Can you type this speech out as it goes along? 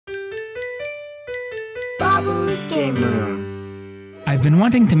Babu's Game Room. I've been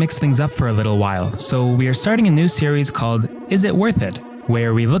wanting to mix things up for a little while, so we are starting a new series called Is It Worth It?,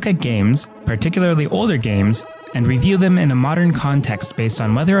 where we look at games, particularly older games, and review them in a modern context based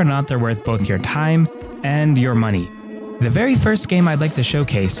on whether or not they're worth both your time and your money. The very first game I'd like to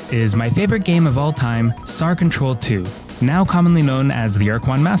showcase is my favorite game of all time, Star Control 2, now commonly known as the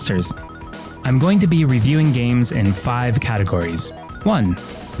Ur-Quan Masters. I'm going to be reviewing games in 5 categories. 1.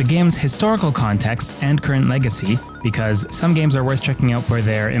 The game's historical context and current legacy, because some games are worth checking out for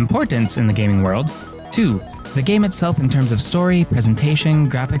their importance in the gaming world. 2. The game itself in terms of story, presentation,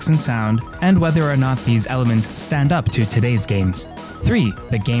 graphics and sound, and whether or not these elements stand up to today's games. 3.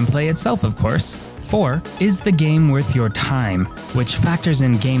 The gameplay itself, of course. 4. Is the game worth your time, which factors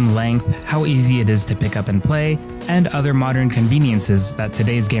in game length, how easy it is to pick up and play, and other modern conveniences that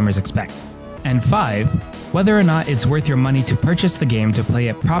today's gamers expect. And 5. Whether or not it's worth your money to purchase the game to play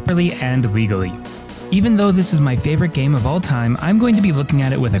it properly and legally. Even though this is my favorite game of all time, I'm going to be looking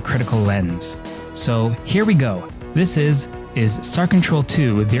at it with a critical lens. So here we go. This is Star Control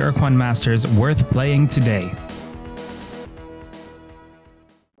 2, the Ur-Quan Masters, worth playing today?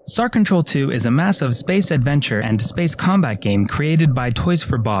 Star Control 2 is a massive space adventure and space combat game created by Toys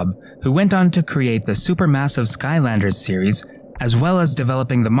for Bob, who went on to create the supermassive Skylanders series, as well as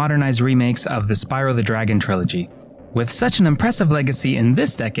developing the modernized remakes of the Spyro the Dragon trilogy. With such an impressive legacy in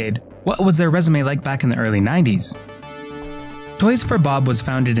this decade, what was their resume like back in the early 90s? Toys for Bob was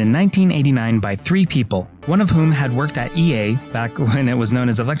founded in 1989 by 3 people, one of whom had worked at EA back when it was known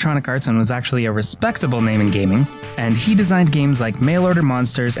as Electronic Arts and was actually a respectable name in gaming, and he designed games like Mail Order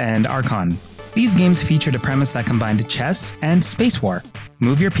Monsters and Ur-Quan. These games featured a premise that combined chess and space war.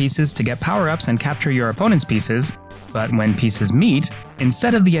 Move your pieces to get power-ups and capture your opponent's pieces, but when pieces meet,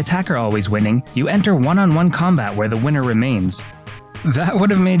 instead of the attacker always winning, you enter one-on-one combat where the winner remains. That would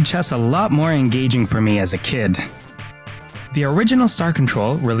have made chess a lot more engaging for me as a kid. The original Star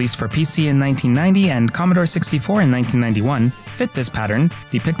Control, released for PC in 1990 and Commodore 64 in 1991, fit this pattern,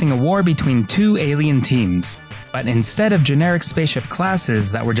 depicting a war between 2 alien teams. But instead of generic spaceship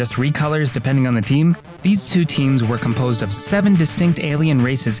classes that were just recolors depending on the team, these 2 teams were composed of 7 distinct alien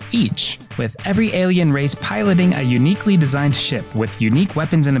races each, with every alien race piloting a uniquely designed ship with unique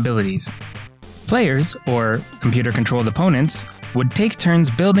weapons and abilities. Players, or computer-controlled opponents, would take turns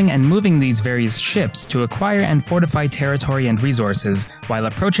building and moving these various ships to acquire and fortify territory and resources while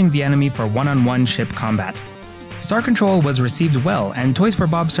approaching the enemy for one-on-one ship combat. Star Control was received well, and Toys for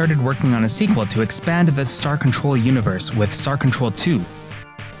Bob started working on a sequel to expand the Star Control universe with Star Control 2.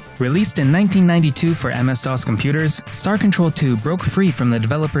 Released in 1992 for MS-DOS computers, Star Control 2 broke free from the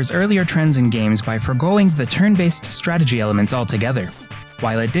developer's earlier trends in games by forgoing the turn-based strategy elements altogether.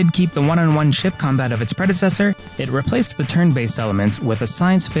 While it did keep the one-on-one ship combat of its predecessor, it replaced the turn-based elements with a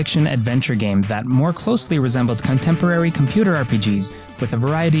science fiction adventure game that more closely resembled contemporary computer RPGs with a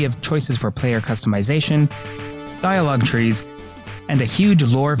variety of choices for player customization, dialogue trees, and a huge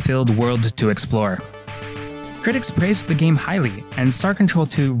lore-filled world to explore. Critics praised the game highly, and Star Control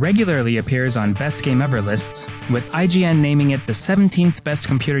 2 regularly appears on Best Game Ever lists, with IGN naming it the 17th best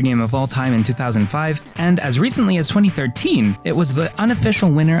computer game of all time in 2005, and as recently as 2013, it was the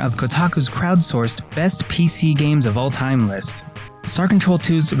unofficial winner of Kotaku's crowdsourced Best PC Games of All Time list. Star Control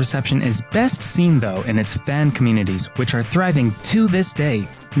 2's reception is best seen though in its fan communities, which are thriving to this day.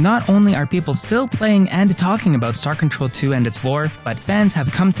 Not only are people still playing and talking about Star Control 2 and its lore, but fans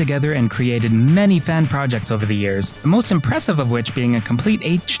have come together and created many fan projects over the years, the most impressive of which being a complete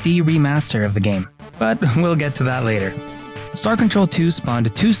HD remaster of the game. But we'll get to that later. Star Control 2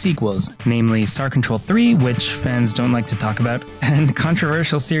 spawned 2 sequels, namely Star Control 3, which fans don't like to talk about, and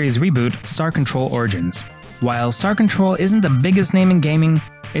controversial series reboot Star Control Origins. While Star Control isn't the biggest name in gaming,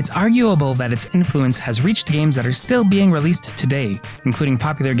 it's arguable that its influence has reached games that are still being released today, including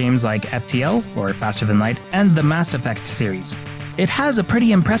popular games like FTL, or Faster Than Light, and the Mass Effect series. It has a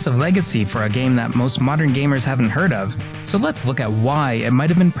pretty impressive legacy for a game that most modern gamers haven't heard of, so let's look at why it might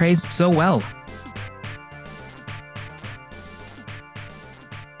have been praised so well.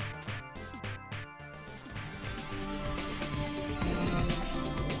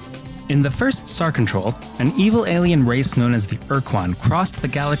 In the first Star Control, an evil alien race known as the Ur-Quan crossed the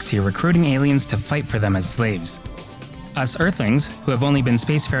galaxy recruiting aliens to fight for them as slaves. Us Earthlings, who have only been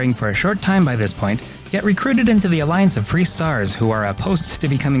spacefaring for a short time by this point, get recruited into the Alliance of Free Stars, who are opposed to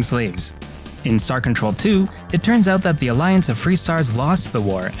becoming slaves. In Star Control 2, it turns out that the Alliance of Free Stars lost the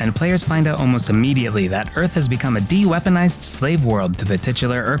war, and players find out almost immediately that Earth has become a de-weaponized slave world to the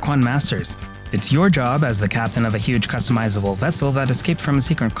titular Ur-Quan Masters. It's your job, as the captain of a huge customizable vessel that escaped from a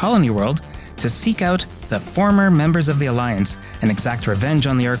secret colony world, to seek out the former members of the Alliance and exact revenge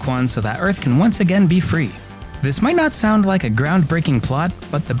on the Ur-Quan so that Earth can once again be free. This might not sound like a groundbreaking plot,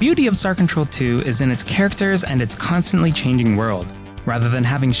 but the beauty of Star Control 2 is in its characters and its constantly changing world. Rather than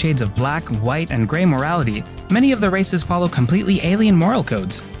having shades of black, white, and grey morality, many of the races follow completely alien moral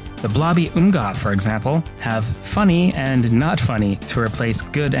codes. The blobby Unga, for example, have funny and not funny to replace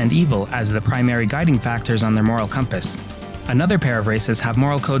good and evil as the primary guiding factors on their moral compass. Another pair of races have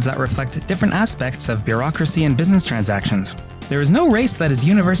moral codes that reflect different aspects of bureaucracy and business transactions. There is no race that is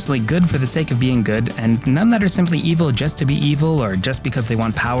universally good for the sake of being good, and none that are simply evil just to be evil or just because they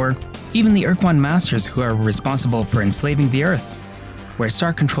want power. Even the Ur-Quan Masters, who are responsible for enslaving the Earth. Where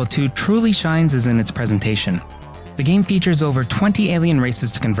Star Control 2 truly shines is in its presentation. The game features over 20 alien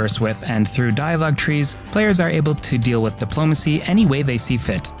races to converse with, and through dialogue trees, players are able to deal with diplomacy any way they see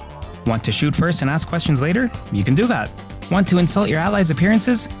fit. Want to shoot first and ask questions later? You can do that. Want to insult your allies'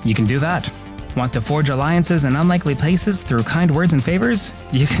 appearances? You can do that. Want to forge alliances in unlikely places through kind words and favors?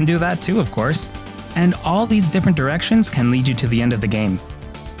 You can do that too, of course. And all these different directions can lead you to the end of the game.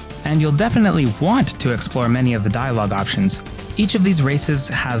 And you'll definitely want to explore many of the dialogue options. Each of these races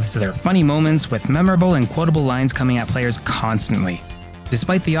has their funny moments with memorable and quotable lines coming at players constantly.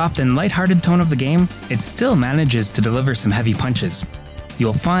 Despite the often lighthearted tone of the game, it still manages to deliver some heavy punches.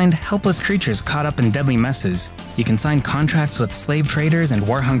 You'll find helpless creatures caught up in deadly messes, you can sign contracts with slave traders and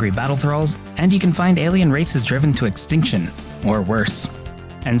war-hungry battle thralls, and you can find alien races driven to extinction, or worse.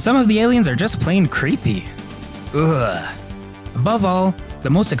 And some of the aliens are just plain creepy. Ugh. Above all, the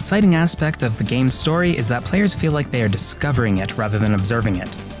most exciting aspect of the game's story is that players feel like they are discovering it rather than observing it.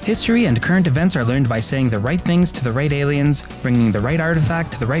 History and current events are learned by saying the right things to the right aliens, bringing the right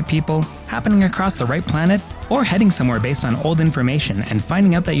artifact to the right people, happening across the right planet, or heading somewhere based on old information and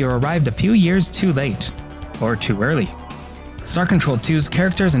finding out that you arrived a few years too late. Or too early. Star Control 2's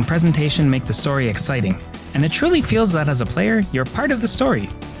characters and presentation make the story exciting, and it truly feels that as a player, you're part of the story,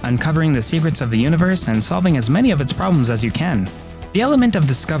 uncovering the secrets of the universe and solving as many of its problems as you can. The element of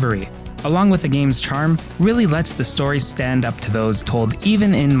discovery, along with the game's charm, really lets the story stand up to those told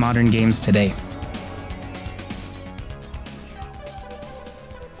even in modern games today.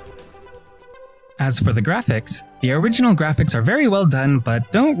 As for the graphics, the original graphics are very well done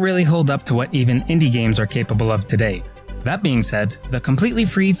but don't really hold up to what even indie games are capable of today. That being said, the completely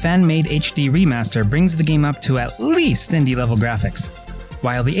free fan-made HD remaster brings the game up to at least indie-level graphics.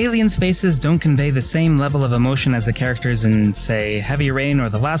 While the aliens' faces don't convey the same level of emotion as the characters in, say, Heavy Rain or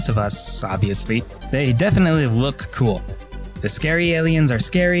The Last of Us, obviously, they definitely look cool. The scary aliens are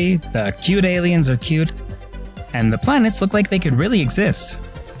scary, the cute aliens are cute, and the planets look like they could really exist.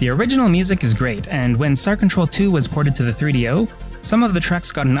 The original music is great, and when Star Control 2 was ported to the 3DO, some of the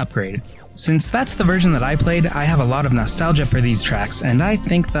tracks got an upgrade. Since that's the version that I played, I have a lot of nostalgia for these tracks, and I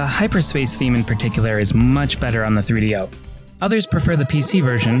think the hyperspace theme in particular is much better on the 3DO. Others prefer the PC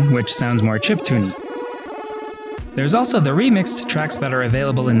version, which sounds more chiptune-y. There's also the remixed tracks that are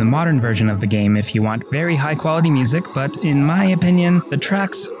available in the modern version of the game if you want very high quality music, but in my opinion, the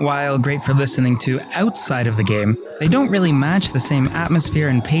tracks, while great for listening to outside of the game, they don't really match the same atmosphere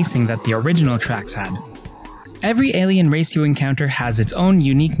and pacing that the original tracks had. Every alien race you encounter has its own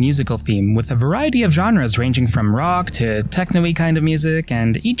unique musical theme, with a variety of genres ranging from rock to techno-y kind of music,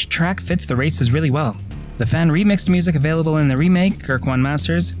 and each track fits the races really well. The fan remixed music available in the remake, Ur-Quan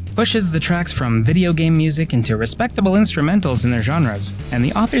Masters, pushes the tracks from video game music into respectable instrumentals in their genres, and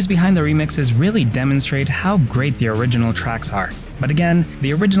the authors behind the remixes really demonstrate how great the original tracks are. But again,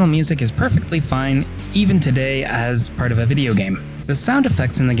 the original music is perfectly fine, even today, as part of a video game. The sound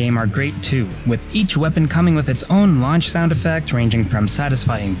effects in the game are great too, with each weapon coming with its own launch sound effect, ranging from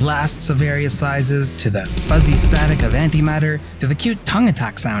satisfying blasts of various sizes, to the fuzzy static of antimatter, to the cute tongue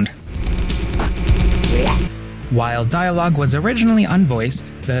attack sound. While dialogue was originally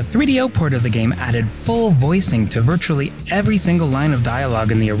unvoiced, the 3DO port of the game added full voicing to virtually every single line of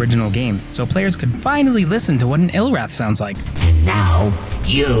dialogue in the original game, so players could finally listen to what an Ilrath sounds like. And now,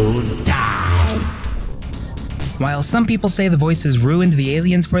 you die. While some people say the voices ruined the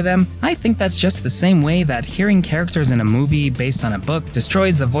aliens for them, I think that's just the same way that hearing characters in a movie based on a book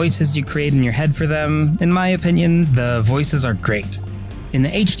destroys the voices you create in your head for them. In my opinion, the voices are great. In the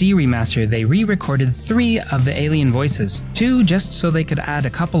HD remaster, they re-recorded 3 of the alien voices, 2 just so they could add a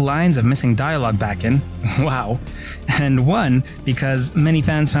couple lines of missing dialogue back in, wow, and 1 because many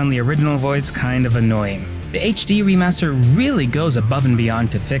fans found the original voice kind of annoying. The HD remaster really goes above and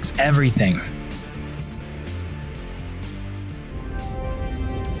beyond to fix everything.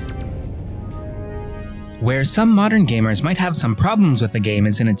 Where some modern gamers might have some problems with the game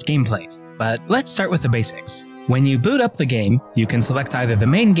is in its gameplay, but let's start with the basics. When you boot up the game, you can select either the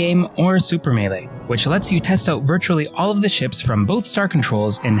main game or Super Melee, which lets you test out virtually all of the ships from both Star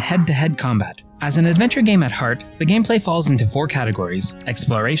Controls in head-to-head combat. As an adventure game at heart, the gameplay falls into 4 categories: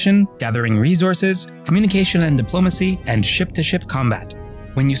 exploration, gathering resources, communication and diplomacy, and ship-to-ship combat.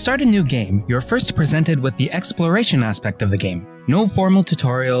 When you start a new game, you're first presented with the exploration aspect of the game. No formal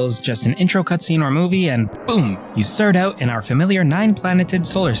tutorials, just an intro cutscene or movie, and boom, you start out in our familiar 9-planeted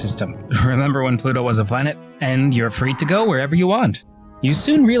solar system. Remember when Pluto was a planet? And you're free to go wherever you want. You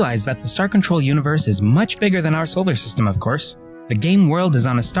soon realize that the Star Control universe is much bigger than our solar system, of course. The game world is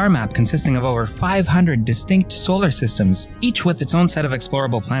on a star map consisting of over 500 distinct solar systems, each with its own set of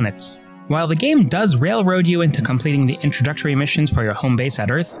explorable planets. While the game does railroad you into completing the introductory missions for your home base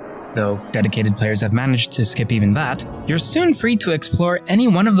at Earth, though dedicated players have managed to skip even that, you're soon free to explore any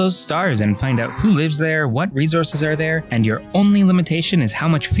one of those stars and find out who lives there, what resources are there, and your only limitation is how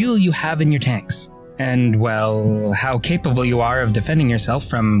much fuel you have in your tanks. And, well, how capable you are of defending yourself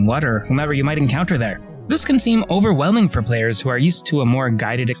from what or whomever you might encounter there. This can seem overwhelming for players who are used to a more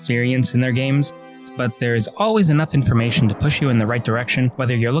guided experience in their games, but there's always enough information to push you in the right direction,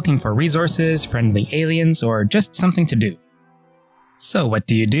 whether you're looking for resources, friendly aliens, or just something to do. So what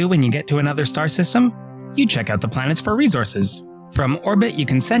do you do when you get to another star system? You check out the planets for resources. From orbit, you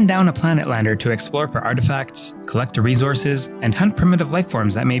can send down a planet lander to explore for artifacts, collect the resources, and hunt primitive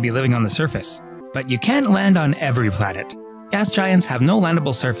lifeforms that may be living on the surface. But you can't land on every planet. Gas giants have no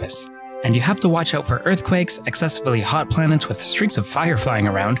landable surface, and you have to watch out for earthquakes, excessively hot planets with streaks of fire flying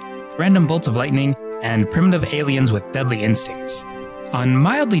around, random bolts of lightning, and primitive aliens with deadly instincts. On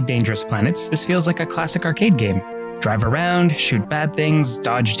mildly dangerous planets, this feels like a classic arcade game. Drive around, shoot bad things,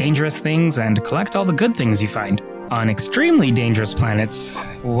 dodge dangerous things, and collect all the good things you find. On extremely dangerous planets,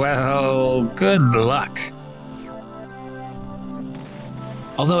 well, good luck.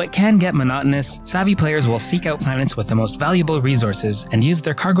 Although it can get monotonous, savvy players will seek out planets with the most valuable resources and use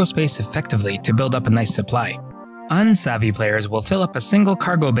their cargo space effectively to build up a nice supply. Unsavvy players will fill up a single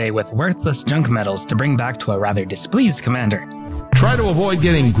cargo bay with worthless junk metals to bring back to a rather displeased commander. Try to avoid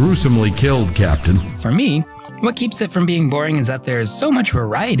getting gruesomely killed, Captain. For me, what keeps it from being boring is that there's so much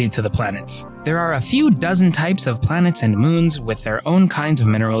variety to the planets. There are a few dozen types of planets and moons with their own kinds of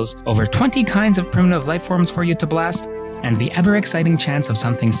minerals, over 20 kinds of primitive lifeforms for you to blast, and the ever-exciting chance of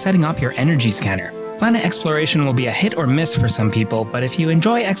something setting off your energy scanner. Planet exploration will be a hit or miss for some people, but if you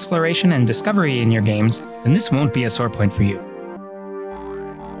enjoy exploration and discovery in your games, then this won't be a sore point for you.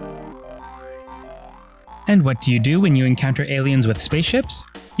 And what do you do when you encounter aliens with spaceships?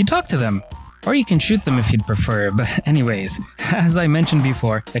 You talk to them. Or you can shoot them if you'd prefer, but anyways, as I mentioned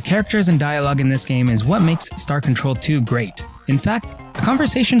before, the characters and dialogue in this game is what makes Star Control 2 great. In fact, the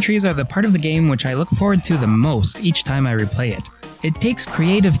conversation trees are the part of the game which I look forward to the most each time I replay it. It takes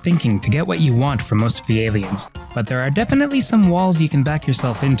creative thinking to get what you want from most of the aliens, but there are definitely some walls you can back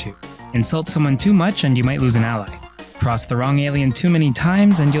yourself into. Insult someone too much and you might lose an ally. Cross the wrong alien too many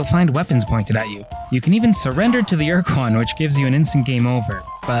times and you'll find weapons pointed at you. You can even surrender to the Ur-Quan, which gives you an instant game over.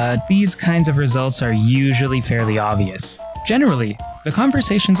 But these kinds of results are usually fairly obvious. Generally, the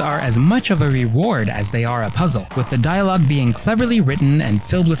conversations are as much of a reward as they are a puzzle, with the dialogue being cleverly written and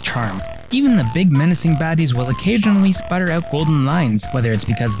filled with charm. Even the big menacing baddies will occasionally sputter out golden lines, whether it's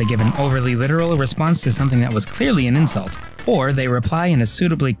because they give an overly literal response to something that was clearly an insult, or they reply in a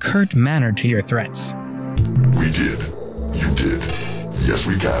suitably curt manner to your threats. We did. You did. Yes,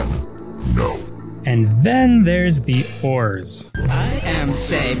 we can. No. And then there's the ors. I am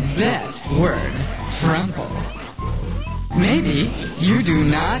say that word, Frumple. Maybe you do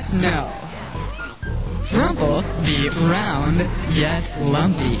not know. Frumple be round yet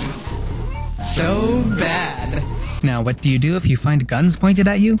lumpy. So bad. Now what do you do if you find guns pointed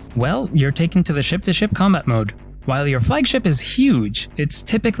at you? Well, you're taken to the ship-to-ship combat mode. While your flagship is huge, it's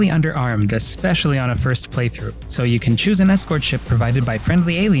typically underarmed, especially on a first playthrough, so you can choose an escort ship provided by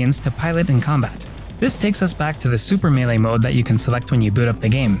friendly aliens to pilot in combat. This takes us back to the Super Melee mode that you can select when you boot up the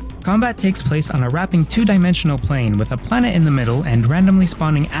game. Combat takes place on a wrapping two-dimensional plane with a planet in the middle and randomly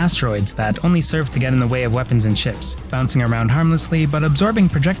spawning asteroids that only serve to get in the way of weapons and ships, bouncing around harmlessly but absorbing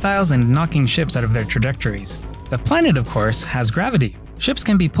projectiles and knocking ships out of their trajectories. The planet, of course, has gravity. Ships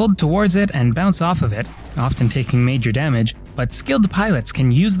can be pulled towards it and bounce off of it, often taking major damage, but skilled pilots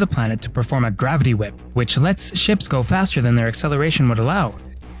can use the planet to perform a gravity whip, which lets ships go faster than their acceleration would allow,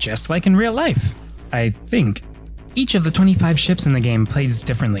 just like in real life. I think. Each of the 25 ships in the game plays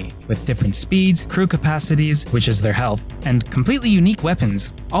differently, with different speeds, crew capacities, which is their health, and completely unique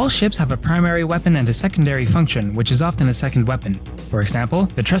weapons. All ships have a primary weapon and a secondary function, which is often a second weapon. For example,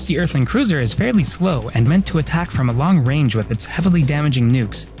 the trusty Earthling cruiser is fairly slow and meant to attack from a long range with its heavily damaging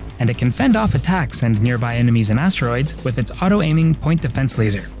nukes, and it can fend off attacks and nearby enemies and asteroids with its auto-aiming point defense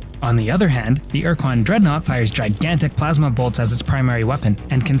laser. On the other hand, the Ur-Quan Dreadnought fires gigantic plasma bolts as its primary weapon,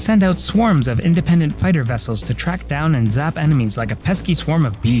 and can send out swarms of independent fighter vessels to track down and zap enemies like a pesky swarm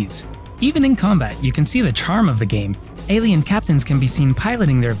of bees. Even in combat, you can see the charm of the game. Alien captains can be seen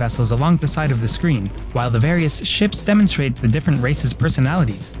piloting their vessels along the side of the screen, while the various ships demonstrate the different races'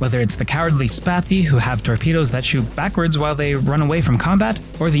 personalities, whether it's the cowardly Spathi who have torpedoes that shoot backwards while they run away from combat,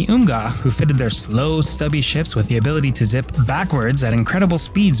 or the Umga who fitted their slow, stubby ships with the ability to zip backwards at incredible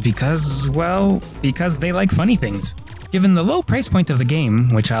speeds because they like funny things. Given the low price point of the game,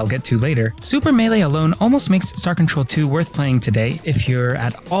 which I'll get to later, Super Melee alone almost makes Star Control 2 worth playing today if you're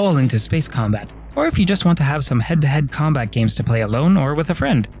at all into space combat, or if you just want to have some head-to-head combat games to play alone or with a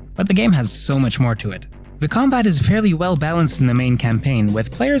friend, but the game has so much more to it. The combat is fairly well balanced in the main campaign,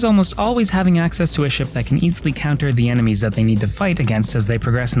 with players almost always having access to a ship that can easily counter the enemies that they need to fight against as they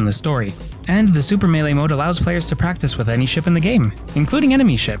progress in the story. And the Super Melee mode allows players to practice with any ship in the game, including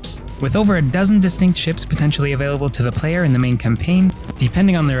enemy ships. With over a dozen distinct ships potentially available to the player in the main campaign,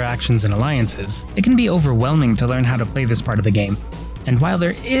 depending on their actions and alliances, it can be overwhelming to learn how to play this part of the game. And while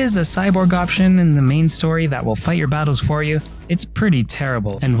there is a cyborg option in the main story that will fight your battles for you, it's pretty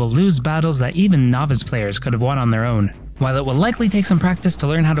terrible and will lose battles that even novice players could have won on their own. While it will likely take some practice to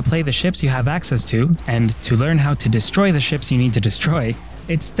learn how to play the ships you have access to, and to learn how to destroy the ships you need to destroy,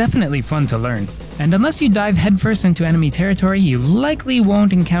 it's definitely fun to learn. And unless you dive headfirst into enemy territory, you likely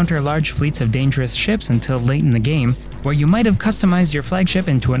won't encounter large fleets of dangerous ships until late in the game, where you might have customized your flagship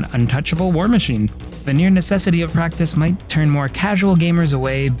into an untouchable war machine. The near necessity of practice might turn more casual gamers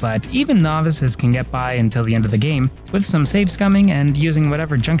away, but even novices can get by until the end of the game with some save scumming and using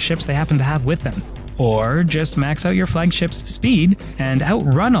whatever junk ships they happen to have with them. Or just max out your flagship's speed and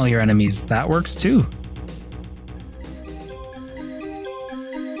outrun all your enemies, that works too.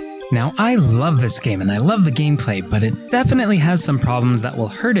 Now, I love this game and I love the gameplay, but it definitely has some problems that will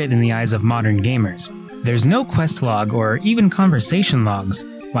hurt it in the eyes of modern gamers. There's no quest log or even conversation logs.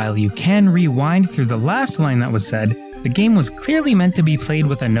 While you can rewind through the last line that was said, the game was clearly meant to be played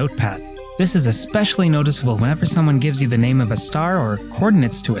with a notepad. This is especially noticeable whenever someone gives you the name of a star or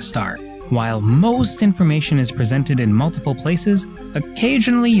coordinates to a star. While most information is presented in multiple places,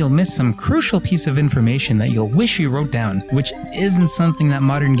 occasionally you'll miss some crucial piece of information that you'll wish you wrote down, which isn't something that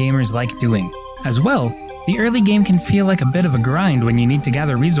modern gamers like doing. As well, the early game can feel like a bit of a grind when you need to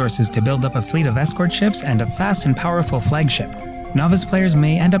gather resources to build up a fleet of escort ships and a fast and powerful flagship. Novice players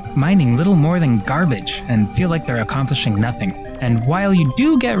may end up mining little more than garbage and feel like they're accomplishing nothing. And while you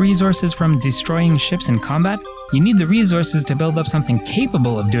do get resources from destroying ships in combat, you need the resources to build up something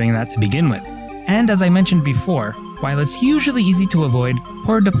capable of doing that to begin with. And as I mentioned before, while it's usually easy to avoid,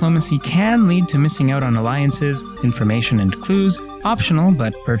 poor diplomacy can lead to missing out on alliances, information and clues, optional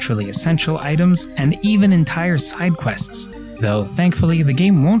but virtually essential items, and even entire side quests. Though thankfully the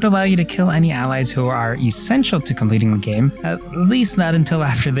game won't allow you to kill any allies who are essential to completing the game, at least not until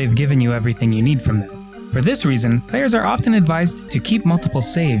after they've given you everything you need from them. For this reason, players are often advised to keep multiple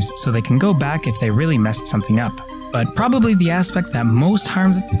saves so they can go back if they really messed something up. But probably the aspect that most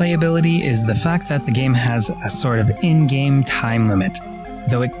harms its playability is the fact that the game has a sort of in-game time limit.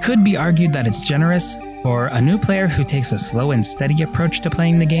 Though it could be argued that it's generous, for a new player who takes a slow and steady approach to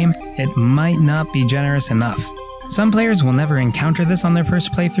playing the game, it might not be generous enough. Some players will never encounter this on their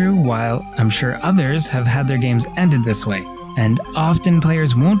first playthrough, while I'm sure others have had their games ended this way. And often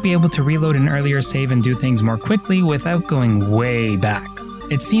players won't be able to reload an earlier save and do things more quickly without going way back.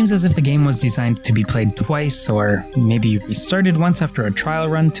 It seems as if the game was designed to be played twice, or maybe restarted once after a trial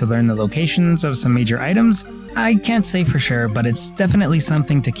run to learn the locations of some major items. I can't say for sure, but it's definitely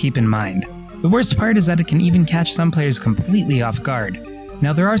something to keep in mind. The worst part is that it can even catch some players completely off guard.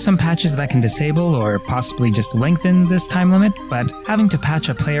 Now, there are some patches that can disable or possibly just lengthen this time limit, but having to patch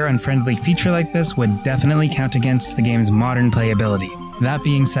a player-unfriendly feature like this would definitely count against the game's modern playability. That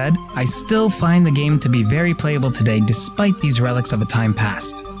being said, I still find the game to be very playable today despite these relics of a time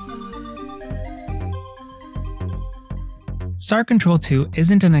past. Star Control 2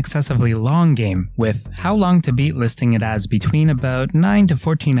 isn't an excessively long game, with How Long to Beat listing it as between about 9 to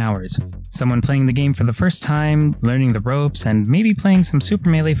 14 hours. Someone playing the game for the first time, learning the ropes, and maybe playing some Super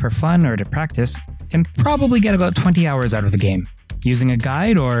Melee for fun or to practice, can probably get about 20 hours out of the game. Using a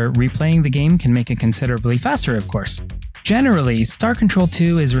guide or replaying the game can make it considerably faster, of course. Generally, Star Control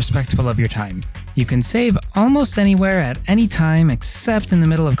 2 is respectful of your time. You can save almost anywhere at any time except in the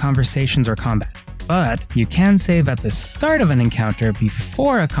middle of conversations or combat. But you can save at the start of an encounter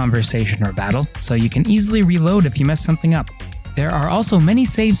before a conversation or battle, so you can easily reload if you mess something up. There are also many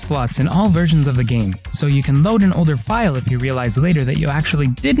save slots in all versions of the game, so you can load an older file if you realize later that you actually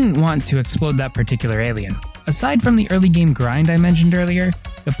didn't want to explode that particular alien. Aside from the early game grind I mentioned earlier,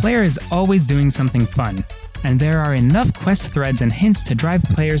 the player is always doing something fun, and there are enough quest threads and hints to drive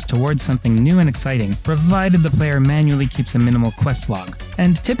players towards something new and exciting, provided the player manually keeps a minimal quest log.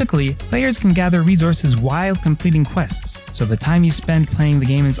 And typically, players can gather resources while completing quests, so the time you spend playing the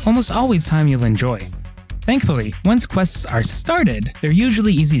game is almost always time you'll enjoy. Thankfully, once quests are started, they're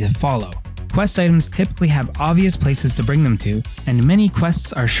usually easy to follow. Quest items typically have obvious places to bring them to, and many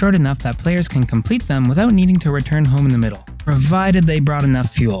quests are short enough that players can complete them without needing to return home in the middle, provided they brought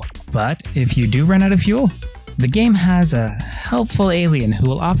enough fuel. But if you do run out of fuel, the game has a helpful alien who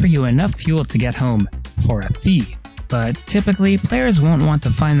will offer you enough fuel to get home, for a fee. But typically, players won't want to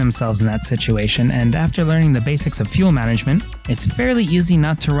find themselves in that situation, and after learning the basics of fuel management, it's fairly easy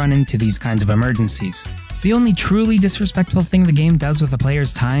not to run into these kinds of emergencies. The only truly disrespectful thing the game does with the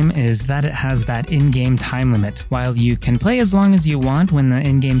player's time is that it has that in-game time limit. While you can play as long as you want when the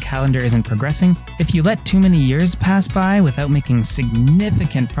in-game calendar isn't progressing, if you let too many years pass by without making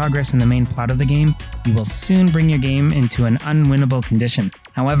significant progress in the main plot of the game, you will soon bring your game into an unwinnable condition.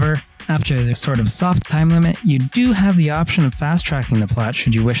 However, after this sort of soft time limit, you do have the option of fast-tracking the plot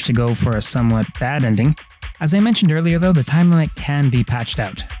should you wish to go for a somewhat bad ending. As I mentioned earlier though, the time limit can be patched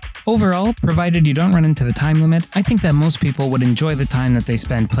out. Overall, provided you don't run into the time limit, I think that most people would enjoy the time that they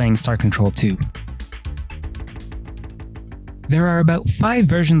spend playing Star Control 2. There are about 5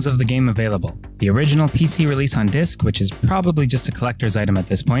 versions of the game available. The original PC release on disc, which is probably just a collector's item at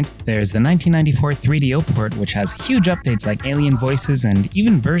this point. There's the 1994 3DO port, which has huge updates like alien voices and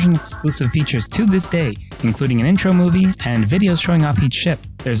even version-exclusive features to this day, including an intro movie and videos showing off each ship.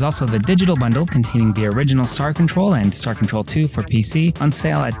 There's also the digital bundle containing the original Star Control and Star Control 2 for PC, on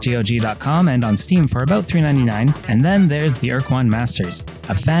sale at GOG.com and on Steam for about $3.99. And then there's the Ur-Quan Masters,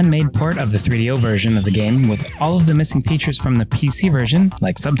 a fan-made port of the 3DO version of the game with all of the missing features from the PC version,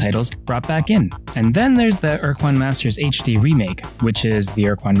 like subtitles, brought back in. And then there's the Ur-Quan Masters HD remake, which is the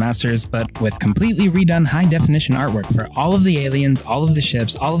Ur-Quan Masters, but with completely redone high-definition artwork for all of the aliens, all of the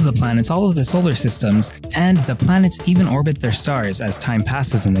ships, all of the planets, all of the solar systems, and the planets even orbit their stars as time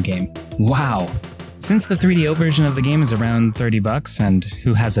passes in the game. Wow! Since the 3DO version of the game is around $30, and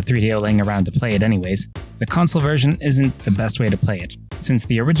who has a 3DO laying around to play it anyways, the console version isn't the best way to play it. Since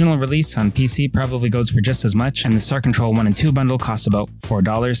the original release on PC probably goes for just as much, and the Star Control 1 and 2 bundle costs about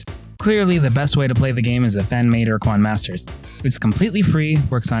 $4, clearly the best way to play the game is the fan-made Ur-Quan Masters. It's completely free,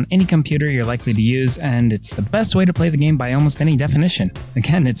 works on any computer you're likely to use, and it's the best way to play the game by almost any definition.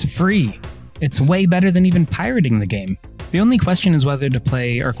 Again, it's free! It's way better than even pirating the game. The only question is whether to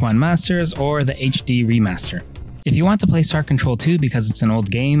play Ur-Quan Masters or the HD remaster. If you want to play Star Control 2 because it's an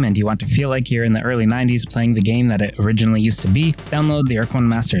old game and you want to feel like you're in the early 90s playing the game that it originally used to be, download the Ur-Quan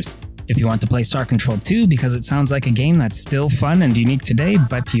Masters. If you want to play Star Control 2 because it sounds like a game that's still fun and unique today,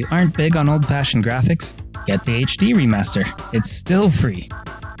 but you aren't big on old-fashioned graphics, get the HD remaster. It's still free.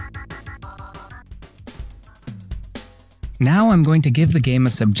 Now I'm going to give the game a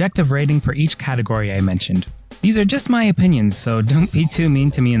subjective rating for each category I mentioned. These are just my opinions, so don't be too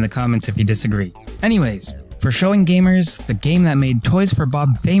mean to me in the comments if you disagree. Anyways, for showing gamers the game that made Toys for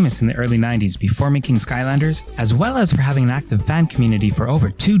Bob famous in the early 90s before making Skylanders, as well as for having an active fan community for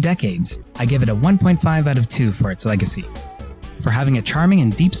over 2 decades, I give it a 1.5 out of 2 for its legacy. For having a charming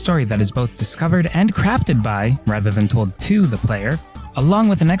and deep story that is both discovered and crafted by, rather than told to, the player, along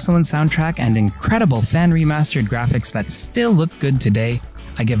with an excellent soundtrack and incredible fan remastered graphics that still look good today,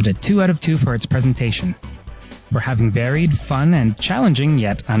 I give it a 2 out of 2 for its presentation. For having varied, fun, and challenging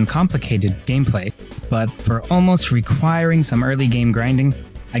yet uncomplicated gameplay, but for almost requiring some early game grinding,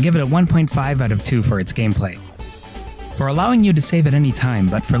 I give it a 1.5 out of 2 for its gameplay. For allowing you to save at any time,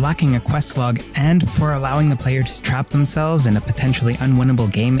 but for lacking a quest log, and for allowing the player to trap themselves in a potentially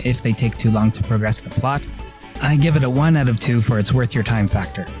unwinnable game if they take too long to progress the plot, I give it a 1 out of 2 for its worth your time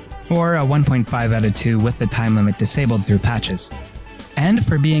factor, or a 1.5 out of 2 with the time limit disabled through patches. And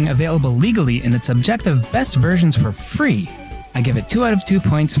for being available legally in its objective best versions for free, I give it 2 out of 2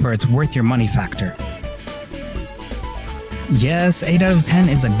 points for its worth your money factor. Yes, 8 out of 10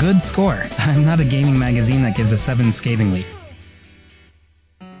 is a good score. I'm not a gaming magazine that gives a 7 scathingly.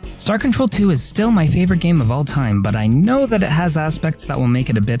 Star Control 2 is still my favorite game of all time, but I know that it has aspects that will make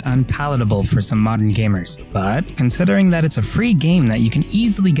it a bit unpalatable for some modern gamers. But considering that it's a free game that you can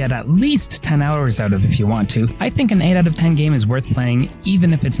easily get at least 10 hours out of if you want to, I think an 8 out of 10 game is worth playing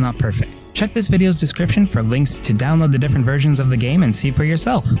even if it's not perfect. Check this video's description for links to download the different versions of the game and see for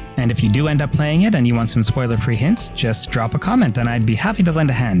yourself. And if you do end up playing it and you want some spoiler-free hints, just drop a comment and I'd be happy to lend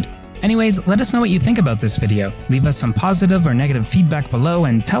a hand. Anyways, let us know what you think about this video. Leave us some positive or negative feedback below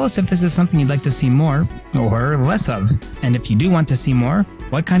and tell us if this is something you'd like to see more or less of. And if you do want to see more,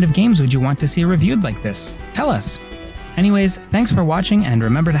 what kind of games would you want to see reviewed like this? Tell us! Anyways, thanks for watching and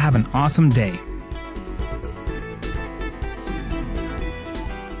remember to have an awesome day.